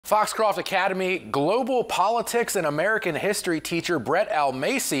Foxcroft Academy global politics and American history teacher Brett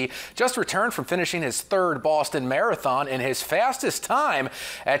Almasi just returned from finishing his third Boston Marathon in his fastest time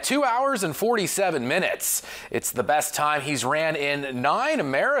at 2 hours and 47 minutes. It's the best time he's ran in 9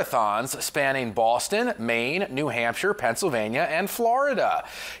 marathons spanning Boston, Maine, New Hampshire, Pennsylvania, and Florida.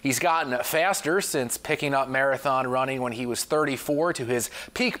 He's gotten faster since picking up marathon running when he was 34 to his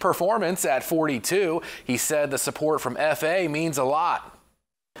peak performance at 42. He said the support from FA means a lot.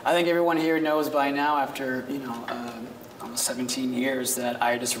 I think everyone here knows by now, after almost 17 years, that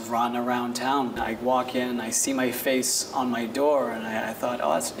I just run around town. I walk in, I see my face on my door, and I thought,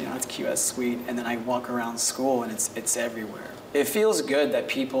 oh, that's cute, that's sweet. And then I walk around school, and it's everywhere. It feels good that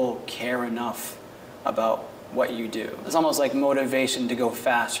people care enough about what you do. It's almost like motivation to go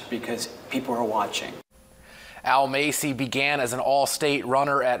faster because people are watching. Almasi began as an all-state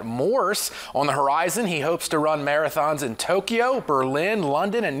runner at Morse. On the horizon, he hopes to run marathons in Tokyo, Berlin,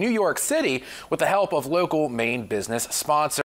 London, and New York City with the help of local Maine business sponsors.